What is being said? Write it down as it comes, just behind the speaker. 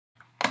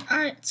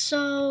Alright,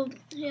 so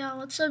yeah,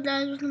 what's up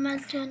guys, welcome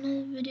back to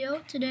another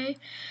video. Today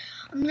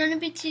I'm gonna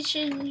be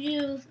teaching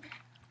you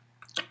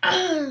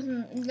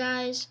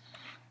guys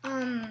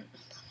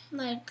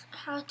like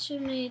how to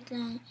make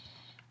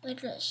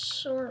like a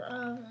sort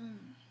of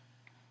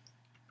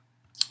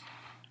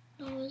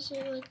what was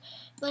it,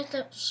 like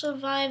a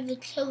survive the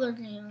killer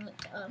game,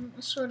 like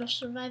a sort of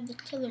survive the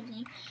killer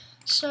game.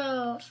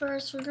 So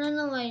first we're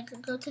gonna like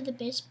go to the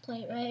base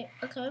plate, right?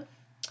 Okay,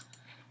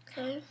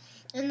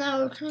 and now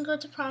we're gonna go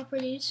to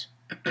properties.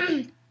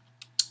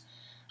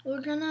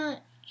 We're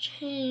gonna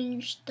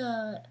change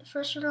the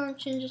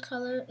change the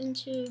color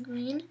into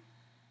green,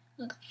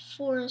 like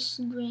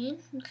forest green,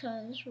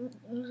 because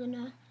we're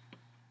gonna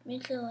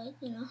make it like,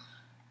 you know,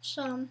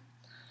 some.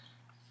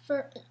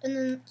 And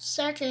then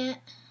second,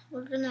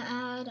 we're gonna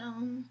add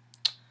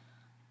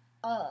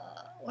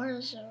where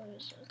is it?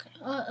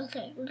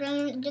 Okay, we're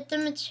gonna get the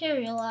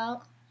material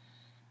out,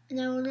 and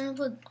then we're gonna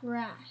put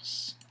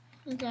grass.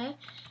 Okay,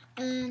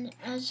 and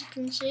as you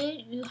can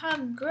see, you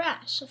have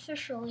grass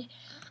officially.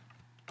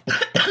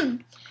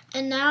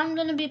 And now I'm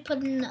gonna be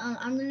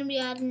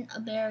adding a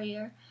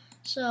barrier.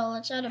 So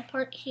let's add a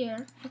part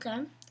here.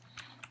 Okay.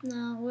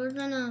 Now we're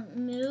gonna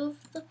move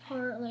the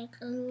part like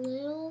a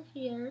little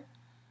here.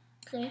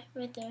 Okay,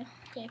 right there.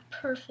 Okay,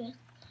 perfect.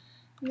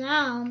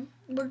 Now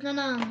we're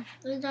gonna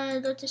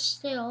go to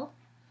scale.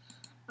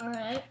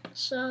 Alright,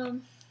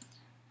 so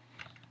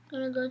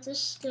gonna go to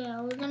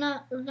scale. We're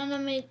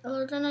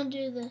gonna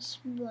do this.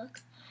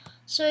 Look.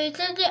 So you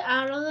can get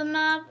out of the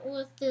map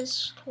with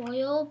this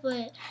coil,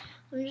 but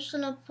I'm just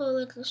gonna put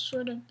like a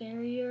sort of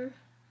barrier.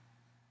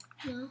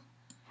 No.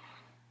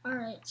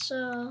 Alright,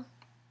 so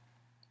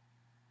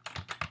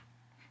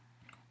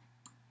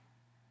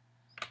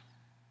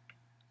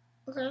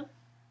okay.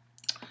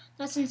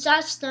 Now since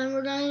that's done,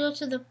 we're gonna go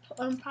to the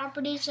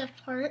properties of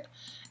part,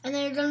 and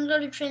then you're gonna go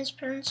to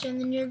transparency,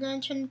 and then you're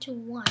gonna turn it to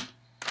 1.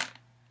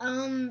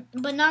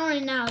 But not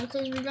right now,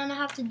 because we're gonna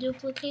have to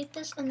duplicate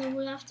this, and then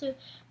we have to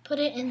put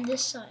it in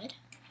this side.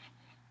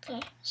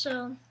 Okay,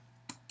 so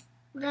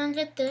we're gonna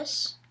get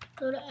this,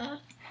 go to F,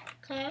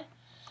 okay,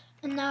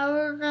 and now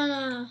we're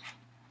gonna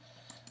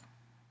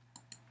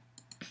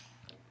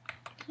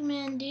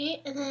Command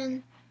D, and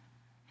then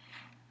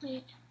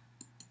wait,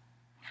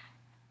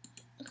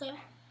 okay,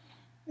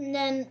 and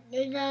then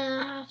you're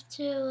gonna have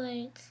to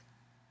like,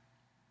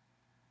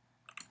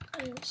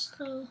 let's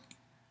go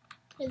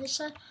to this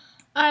side.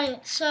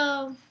 Alright,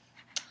 so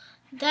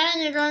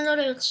then you're gonna go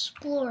to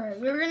Explorer.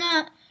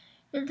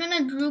 You're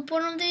gonna group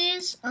one of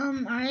these.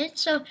 Alright,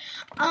 so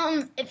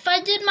if I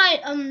did my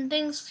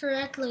things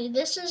correctly,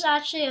 this is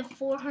actually a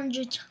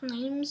 400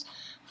 times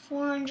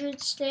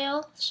 400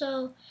 scale.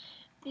 So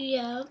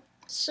yeah,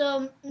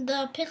 so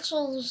the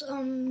pixels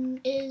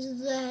is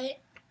the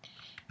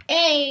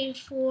A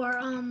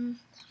for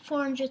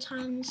 400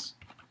 times.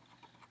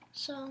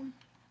 So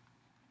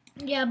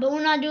yeah, but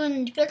we're not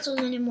doing pixels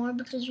anymore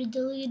because we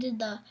deleted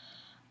the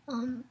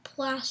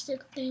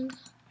plastic thing.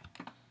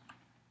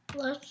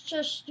 Let's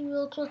just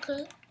real quick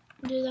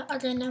do that.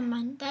 Okay, never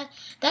mind.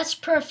 That's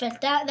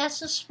perfect. That's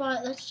the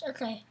spot. That's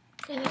okay.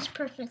 Okay, that's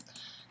perfect.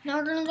 Now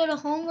we're gonna go to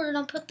home. We're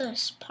gonna put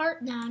this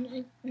part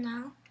down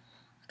now.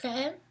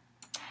 Okay,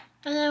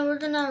 and then we're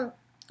gonna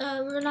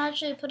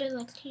actually put it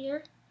like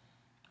here,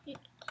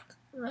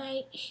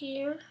 right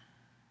here,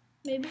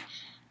 maybe,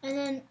 and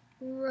then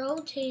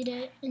rotate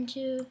it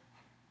into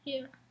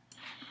here,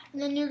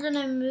 and then you're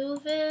gonna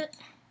move it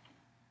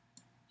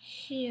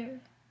here.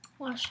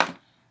 Watch.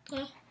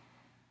 Okay.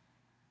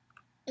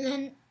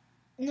 And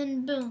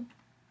then boom,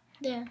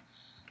 there.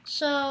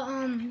 So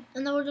and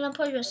then we're gonna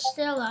put your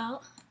scale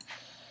out.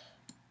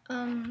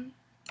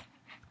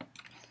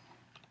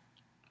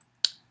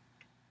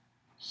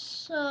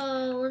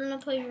 So we're gonna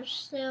put your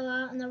scale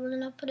out, and then we're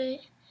gonna put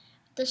it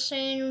the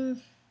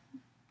same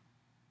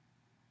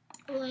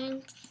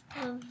length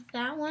of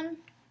that one.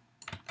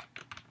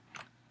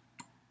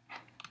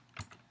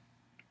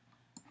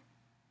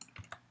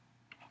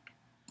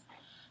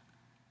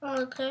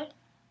 Okay.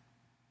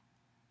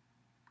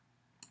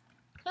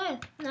 Okay,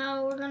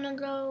 now we're gonna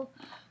go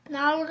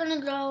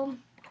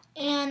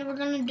and we're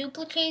gonna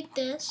duplicate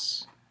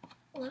this.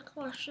 Look,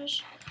 watch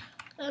this.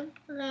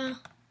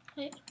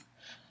 Okay,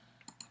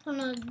 we're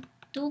gonna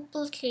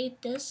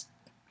duplicate this.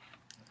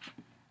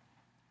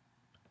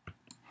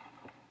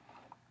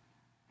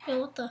 Okay,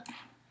 what the?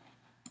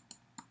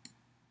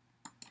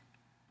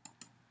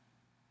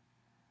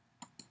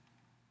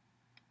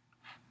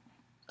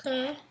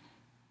 Okay.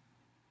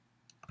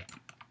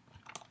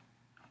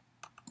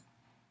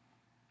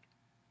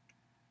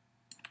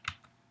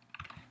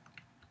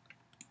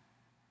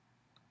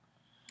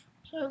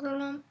 So we're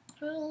gonna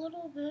put a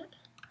little bit.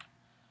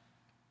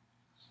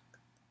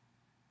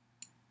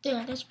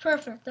 There, that's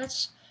perfect.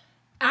 That's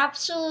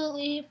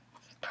absolutely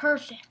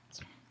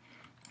perfect.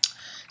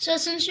 So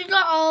since we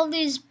got all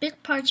these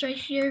big parts right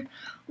here,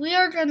 we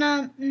are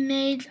gonna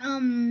make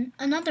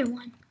another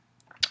one.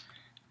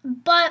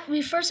 But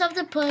we first have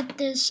to put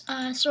this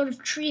sort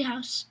of tree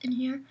house in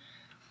here.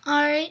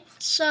 Alright,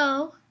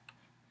 so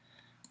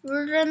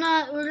we're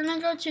gonna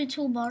go to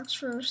toolbox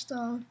first.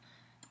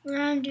 We're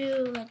gonna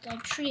do like a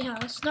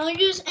treehouse. Don't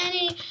use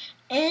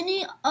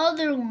any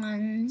other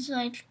ones.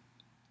 Like,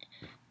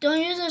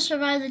 don't use the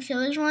survive the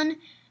killers one.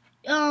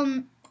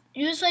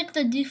 Use like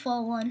the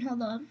default one.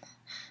 Hold up,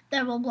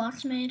 that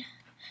Roblox made.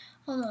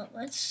 Hold up,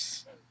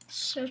 let's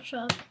search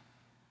up.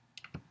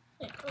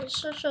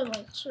 Let's search up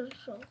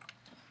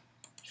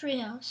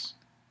treehouse.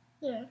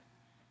 There,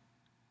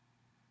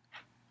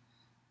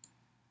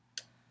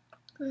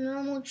 the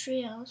normal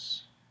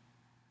treehouse.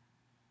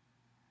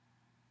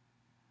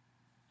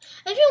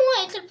 If you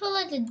want, you could put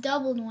like a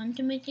doubled one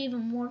to make it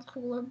even more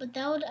cooler, but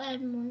that would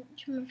add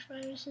too much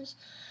viruses.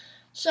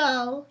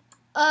 So,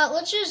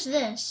 let's use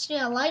this.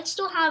 Yeah, lights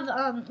don't have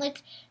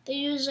like they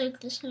use like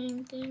the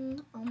same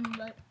thing,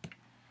 but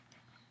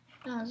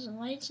there's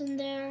lights in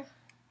there.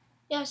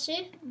 Yeah,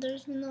 see,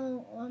 there's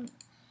no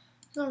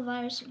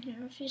virus in here.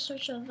 If you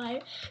search a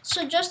virus,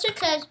 so just to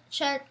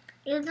check,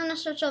 you're gonna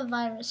search a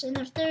virus, and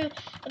if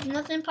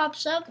nothing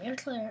pops up, you're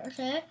clear.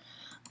 Okay,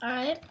 all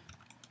right.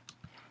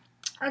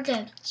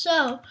 Okay,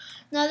 so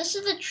now this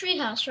is the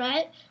treehouse,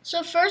 right?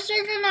 So first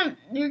you're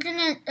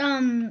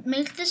gonna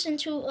make this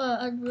into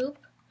a group,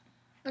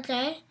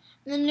 okay?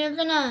 And then you're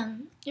gonna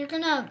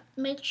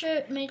make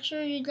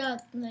sure you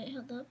got, wait,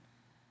 hold up,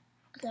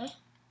 okay?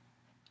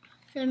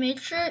 So make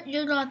sure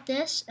you got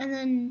this, and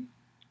then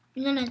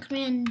you're gonna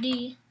command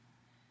D,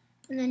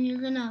 and then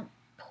you're gonna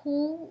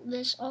pull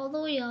this all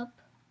the way up,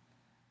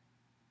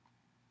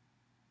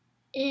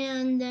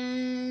 and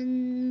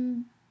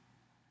then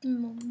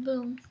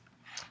boom.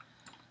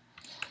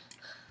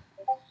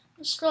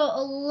 Just go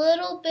a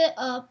little bit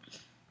up.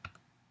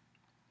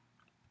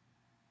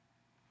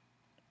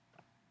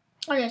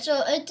 Okay,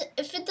 so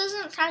if it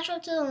doesn't catch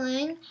up to the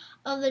length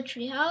of the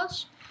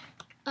treehouse,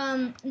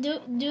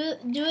 do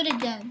it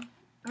again.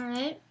 All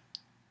right.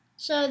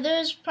 So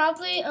there's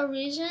probably a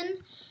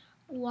reason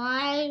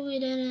why we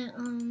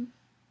didn't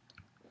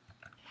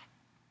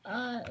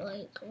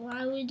like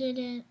why we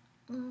didn't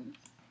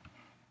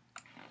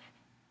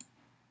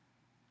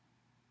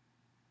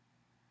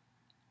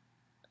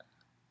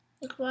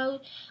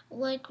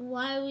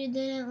why we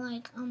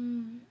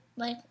didn't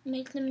like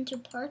make them into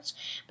parts,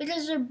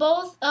 because they're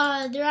both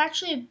they're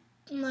actually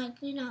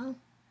like, you know.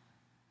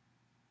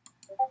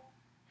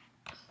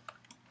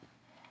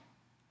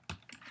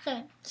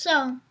 Okay,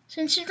 so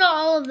since you got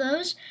all of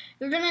those,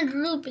 you're gonna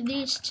group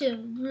these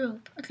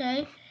two.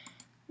 Okay,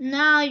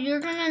 now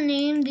you're gonna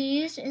name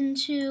these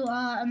into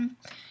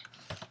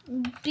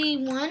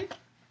B1.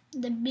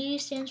 The B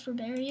stands for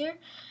barrier.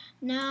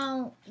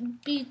 Now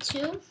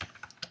B2,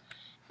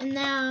 and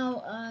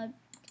now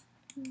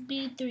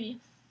B3.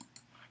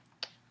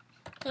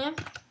 Okay.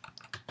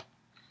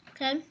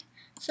 Okay.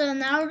 So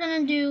now we're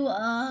gonna do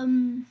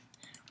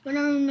we're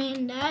gonna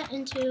rename that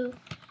into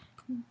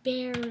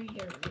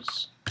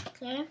barriers.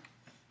 Okay.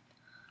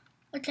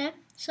 Okay.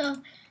 So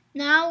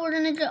now we're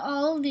gonna get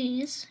all of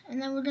these,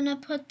 and then we're gonna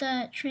put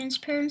the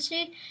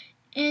transparency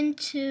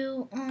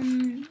into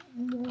 1,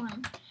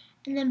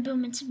 and then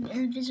boom, it's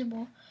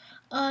invisible.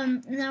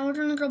 Now we're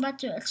gonna go back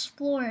to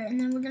explore, and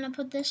then we're gonna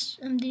put this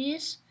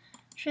these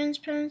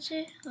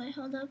transparency. Wait,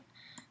 hold up.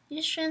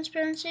 These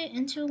transparency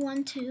into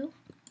 1, 2,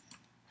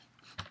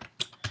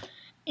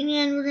 and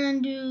then we're gonna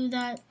do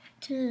that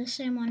to the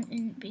same one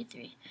in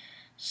B3.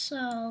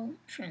 So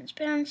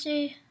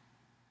transparency.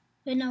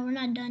 Wait, no, we're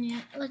not done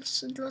yet.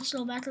 Let's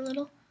go back a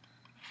little.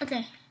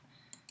 Okay.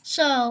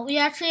 So we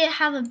actually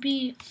have a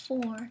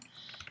B4,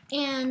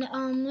 and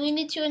we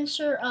need to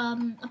insert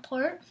a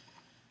part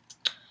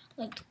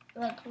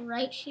like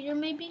right here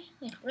maybe.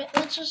 Like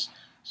let's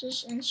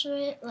just insert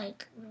it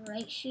like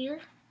right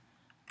here.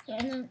 Okay,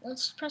 and then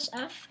let's press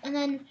F, and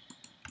then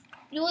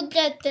you would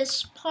get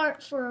this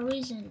part for a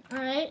reason. All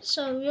right.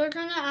 So we're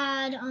gonna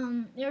add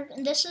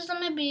this is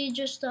gonna be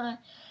just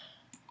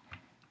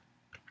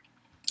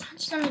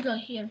it's gonna go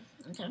here.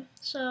 Okay.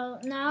 So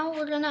now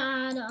we're gonna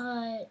add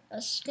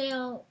a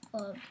scale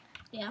of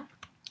yeah.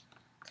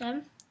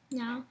 Okay.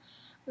 Now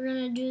we're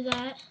gonna do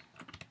that.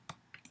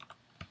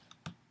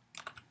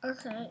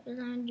 Okay, we're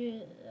gonna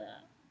do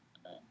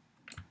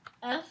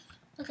F.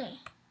 Okay.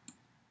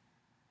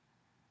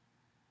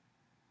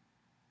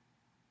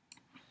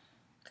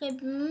 Okay,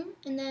 boom,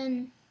 and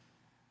then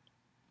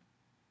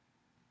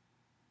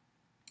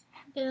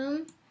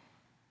boom.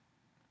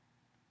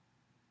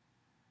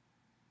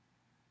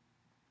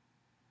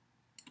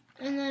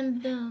 And then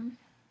boom.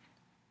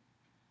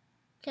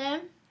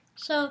 Okay,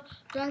 so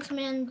we're gonna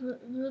command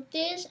group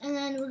these, and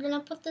then we're gonna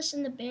put this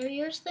in the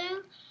barriers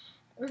thing.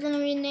 We're gonna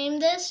rename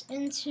this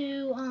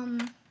into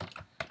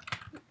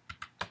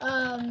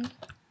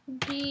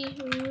B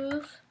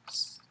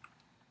roofs.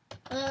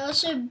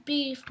 Let's do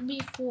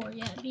B4.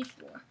 Yeah,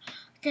 B4.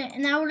 Okay,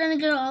 and now we're gonna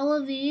get all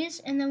of these,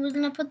 and then we're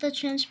gonna put the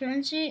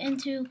transparency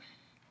into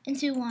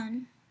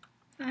 1.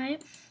 All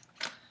right.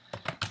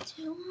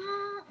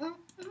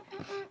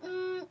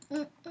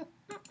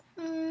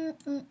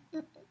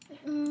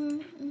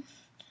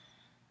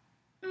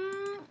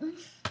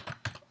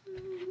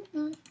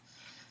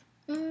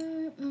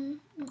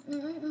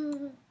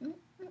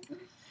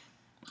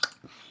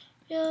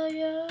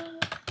 Yeah.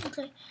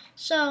 Okay.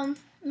 So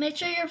make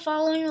sure you're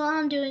following what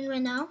I'm doing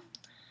right now.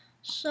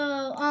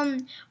 So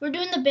we're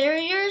doing the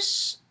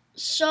barriers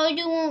so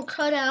you won't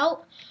cut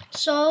out.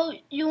 The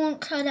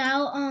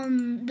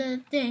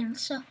thing.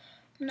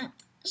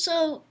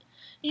 So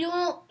you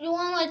won't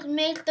like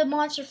make the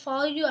monster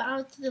follow you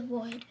out to the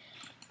void.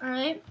 All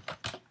right.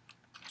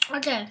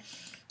 Okay.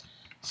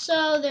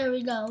 So there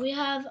we go. We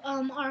have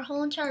our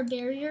whole entire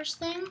barriers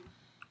thing,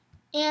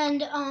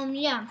 and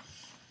yeah.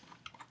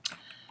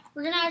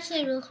 We're gonna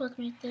actually real quick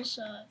make this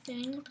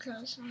thing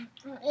because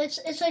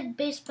it's like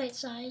base plate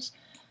size.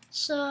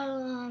 So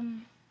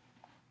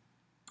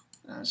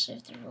I'll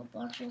save the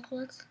Roblox real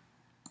quick.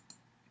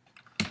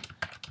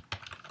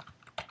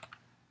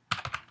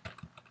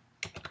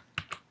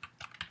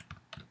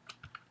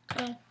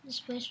 Okay, this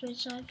base plate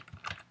size.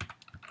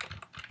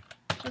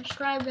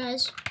 Subscribe,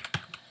 guys.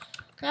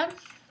 Okay.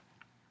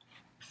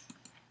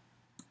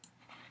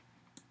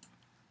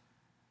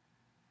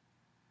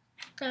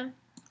 Okay.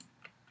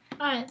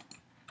 Alright.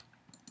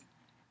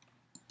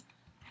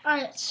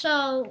 Alright,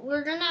 so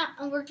we're gonna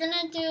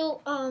do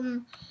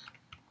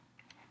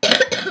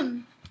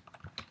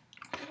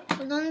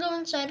we're gonna go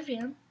inside of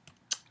here.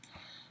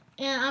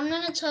 And I'm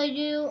gonna tell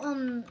you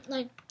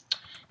like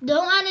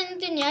don't add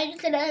anything yet. You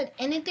could add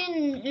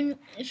anything in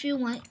if you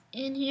want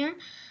in here.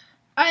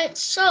 Alright,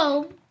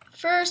 so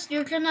first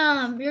you're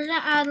gonna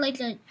add like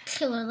a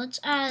killer. Let's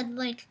add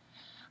like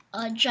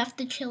Jeff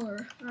the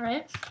Killer,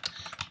 alright?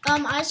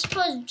 I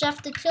suppose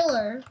Jeff the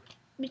Killer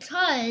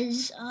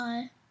because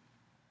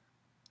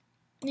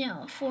you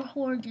know, for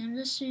horror games,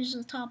 let's use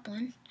the top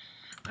one.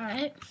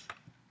 Alright.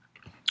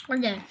 We're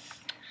good.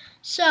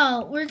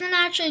 So we're gonna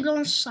actually go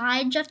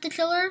inside Jeff the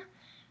Killer,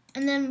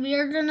 and then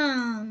you're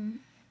gonna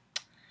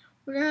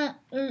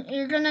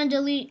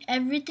delete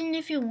everything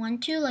if you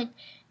want to. Like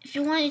if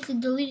you want, you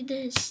could delete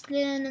his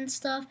skin and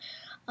stuff.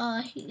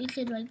 You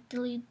could like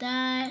delete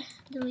that,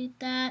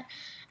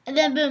 and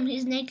then boom,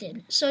 he's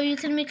naked. So you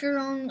can make your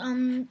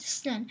own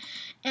skin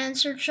and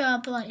search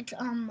up like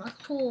a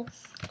cool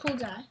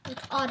guy like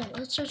Otter.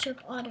 Let's search up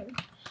Otter.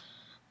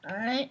 All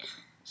right.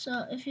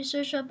 So if you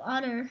search up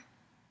Otter,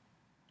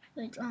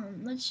 like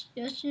let's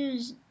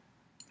use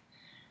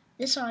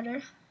this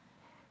Otter.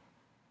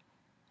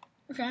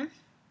 Okay.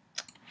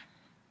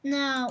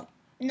 Now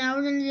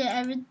we're gonna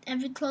get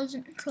every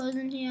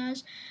clothing he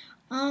has.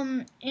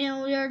 And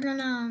we're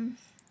gonna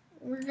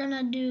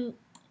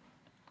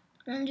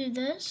do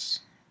this.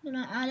 We're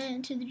gonna add it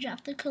into the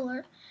Jeff the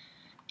Killer,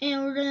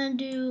 and we're gonna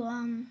do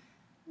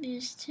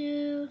these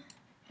two.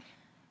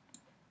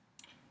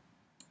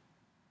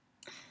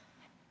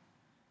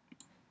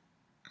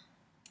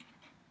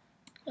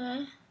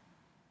 Okay.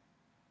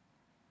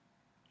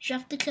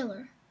 Jeff the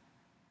Killer.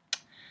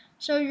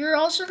 So you're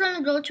also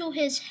gonna go to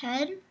his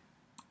head,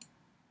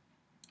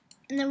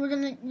 and then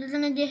you're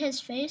gonna get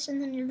his face,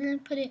 and then you're gonna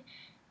put it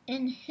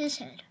in his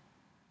head.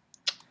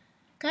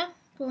 Okay,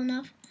 cool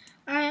enough.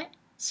 All right.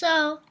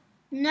 So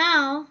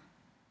now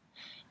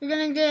you're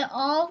gonna get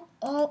all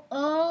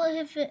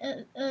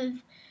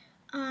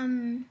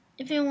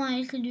if you want,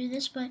 you could do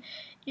this, but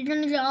you're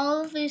gonna get all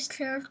of these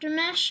character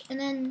mesh, and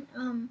then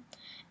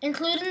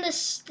including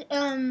this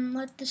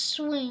like the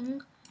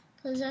swing,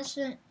 because that's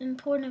the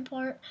important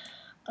part.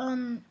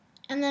 And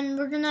then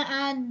we're gonna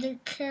add the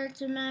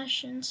character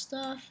mesh and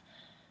stuff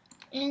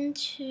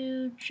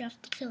into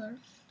Jeff the Killer.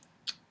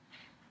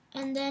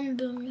 And then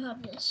boom, you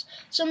have this.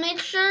 So make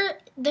sure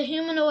the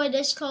humanoid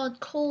is called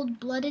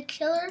Cold-Blooded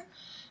Killer.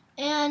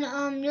 And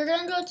you're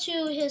gonna go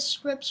to his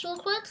scripts real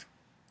quick.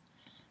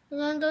 You're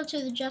gonna go to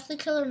the Jeff the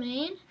Killer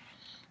main.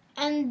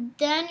 And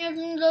then you're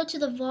gonna go to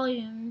the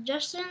volume,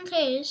 just in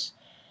case,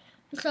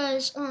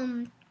 because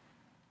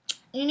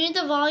you need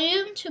the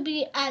volume to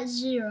be at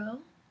 0.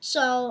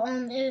 So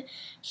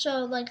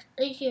so like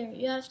right here,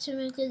 you have to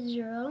make it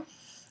 0.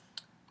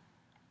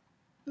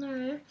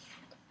 Alright.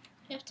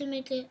 You have to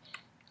make it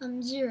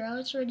 0.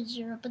 It's already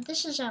 0, but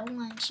this is at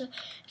 1. So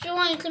if you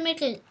want, you can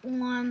make it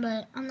 1,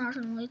 but I'm not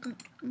gonna wake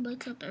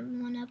up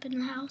everyone up in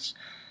the house.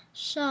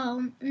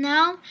 So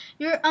now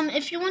you're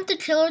if you want the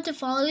killer to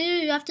follow you,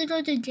 you have to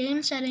go to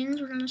game settings.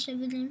 We're gonna save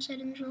the game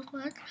settings real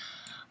quick.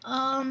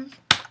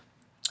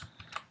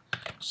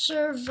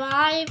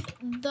 Survive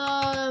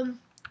the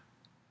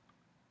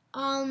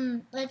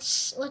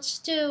let's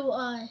do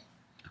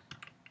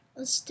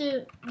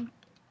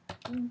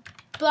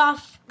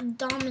buff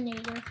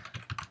dominator,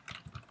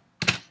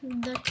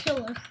 the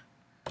killer.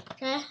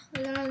 Okay,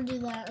 we're gonna do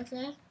that.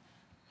 Okay.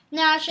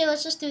 Now actually,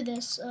 let's just do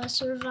this.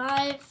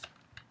 Survive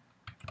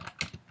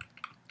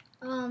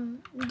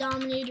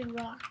dominator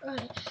rock.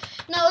 Alright.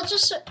 Now let's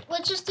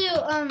just do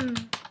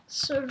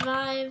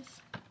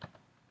survive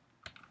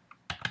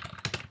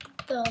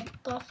the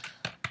buff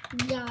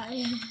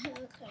guy.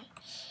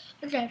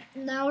 Okay,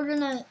 now we're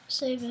gonna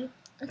save it.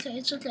 Okay,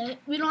 it's okay.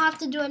 We don't have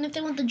to do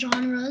anything with the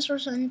genres or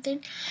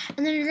something.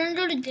 And then you're gonna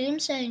go to game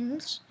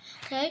settings.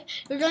 Okay,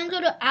 you're gonna go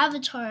to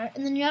avatar,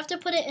 and then you have to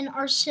put it in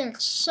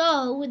R6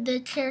 so the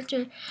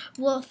character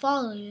will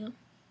follow you.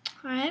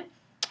 Alright.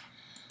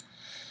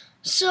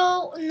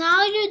 So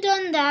now you've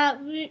done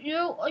that,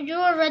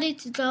 you're ready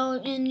to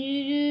go, and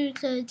you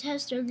could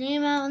test your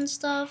game out and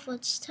stuff.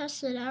 Let's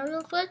test it out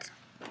real quick.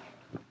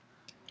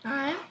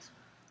 Alright,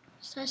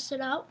 let's test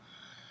it out.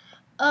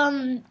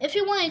 If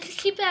you want, you could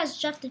keep it as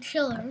Jeff the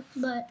Killer,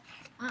 but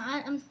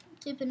I'm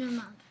keeping him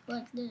out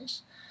like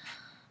this.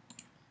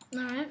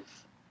 Alright.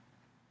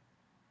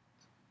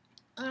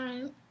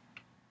 Alright.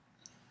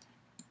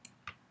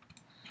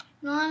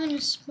 Not having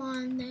to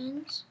spawn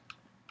things.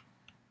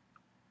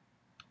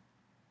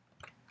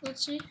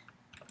 Let's see.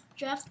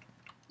 Jeff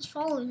is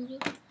following you.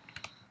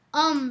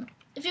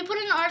 If you put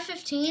an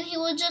R15, he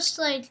would just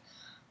like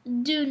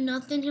do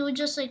nothing. He would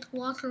just like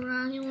walk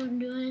around. He wouldn't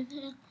do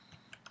anything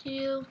to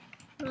you.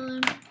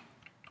 Really.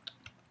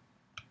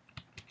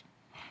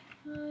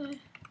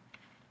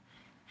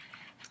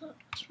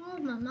 What's wrong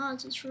with my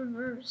mouse? It's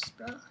reversed,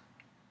 bro.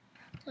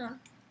 Yeah.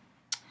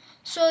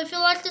 So if you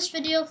like this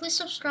video, please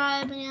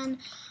subscribe, and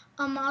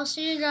I'll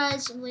see you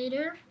guys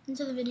later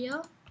into the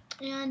video.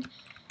 And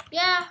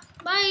yeah,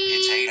 bye.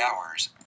 It's 8 hours.